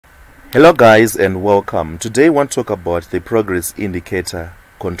Hello guys and welcome. Today I want to talk about the progress indicator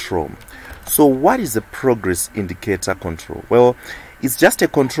control. So what is a progress indicator control? Well, it's just a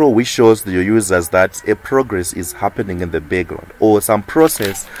control which shows your users that a progress is happening in the background or some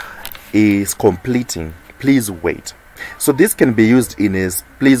process is completing. Please wait. So this can be used in a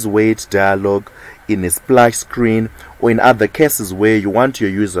please wait dialog, in a splash screen, or in other cases where you want your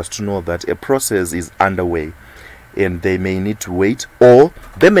users to know that a process is underway and they may need to wait, or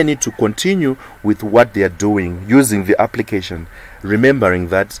they may need to continue with what they are doing using the application, remembering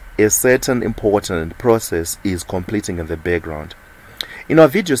that a certain important process is completing in the background. In our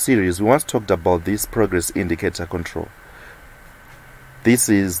video series, we once talked about this progress indicator control. This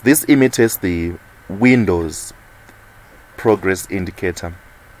imitates the Windows progress indicator,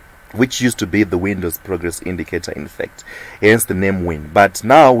 which used to be the Windows progress indicator, in fact, hence the name Win. But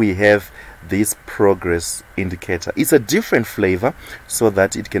now we have this progress indicator. It's a different flavor so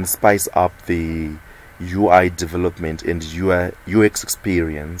that it can spice up the UI development and UX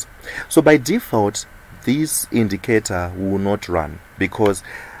experience. So by default, this indicator will not run because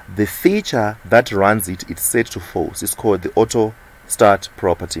the feature that runs it is set to false. It's called the auto start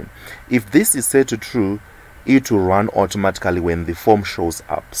property. If this is set to true, it will run automatically when the form shows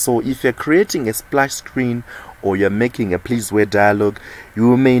up. So if you're creating a splash screen or you're making a please wait dialog,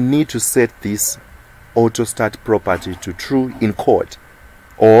 you may need to set this auto start property to true in code,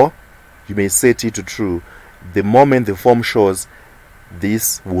 or you may set it to true. The moment the form shows,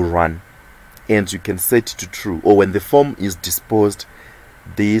 this will run, and you can set it to true, or when the form is disposed,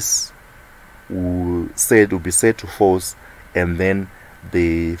 this will be set to false, and then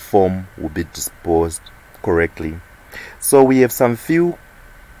the form will be disposed correctly. So we have some few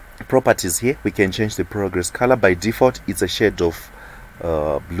properties here. We can change the progress color. By default it's a shade of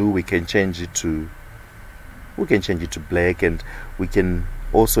blue. We can change it to black, and we can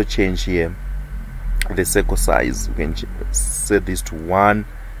also change here the circle size. We can set this to 1.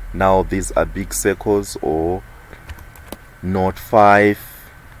 Now these are big circles, or not 5.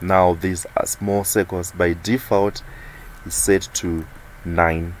 Now these are small circles. By default it's set to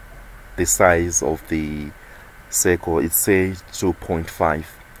 9. The size of the circle, it's say 2.5.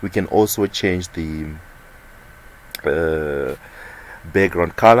 We can also change the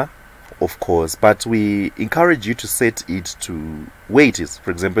background color, of course, but we encourage you to set it to weight is,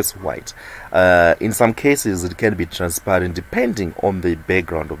 for example, it's white. In some cases it can be transparent depending on the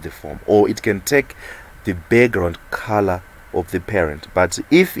background of the form, or it can take the background color of the parent. But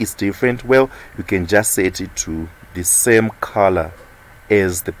if it's different, well, you can just set it to the same color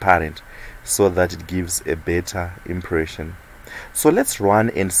as the parent so that it gives a better impression. So let's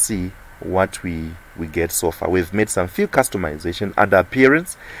run and see what we get so far. We've made some few customization. Under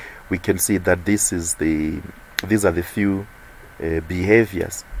appearance, we can see that these are the few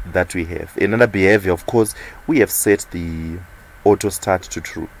behaviors that we have. Another behavior, of course, we have set the auto start to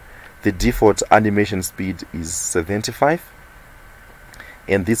true. The default animation speed is 75,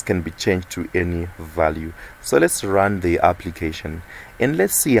 and this can be changed to any value. So let's run the application and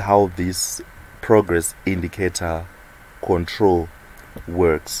let's see how this progress indicator control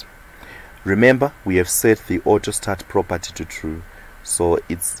works. Remember, we have set the auto start property to true, so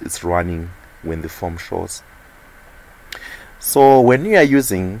it's running when the form shows. So when you are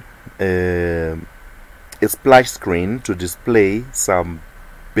using a splash screen to display some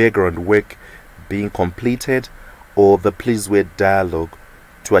background work being completed, or the please wait dialog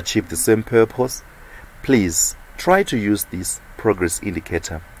to achieve the same purpose, please try to use this progress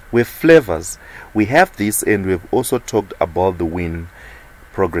indicator. With flavors, we have this, and we've also talked about the Win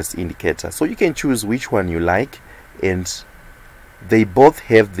progress indicator. So you can choose which one you like, and they both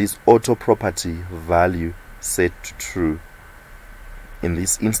have this auto property value set to true in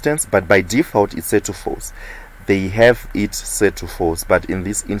this instance, but by default it's set to false. They have it set to false, but in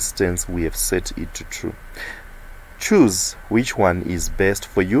this instance we have set it to true. Choose which one is best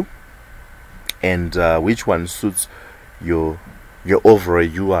for you, and which one suits your overall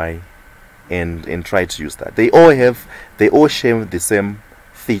UI, and try to use that. They all share the same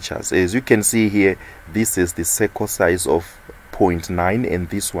features. As you can see here, this is the circle size of 0.9, and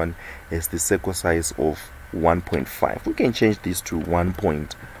this one is the circle size of 1.5. We can change this to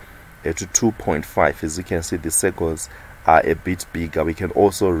 2.5. As you can see, the circles are a bit bigger. We can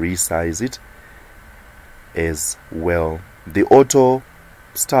also resize it as well. The auto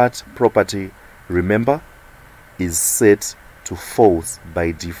start property, remember, is set to false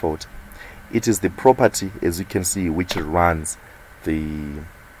by default. It is the property, as you can see, which runs the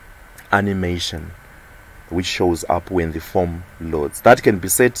animation which shows up when the form loads. That can be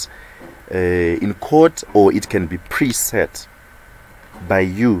set in code, or it can be preset by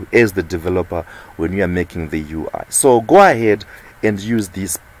you as the developer when you are making the UI. So go ahead and use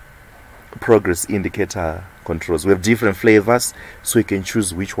these progress indicator controls. We have different flavors, so you can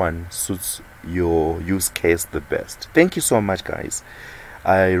choose which one suits your use case the best. Thank you so much, guys.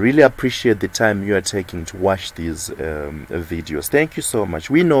 I really appreciate the time you are taking to watch these videos. Thank you so much.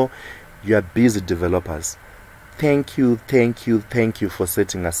 We know you are busy developers. Thank you for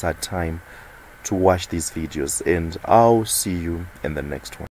setting aside time to watch these videos, and I'll see you in the next one.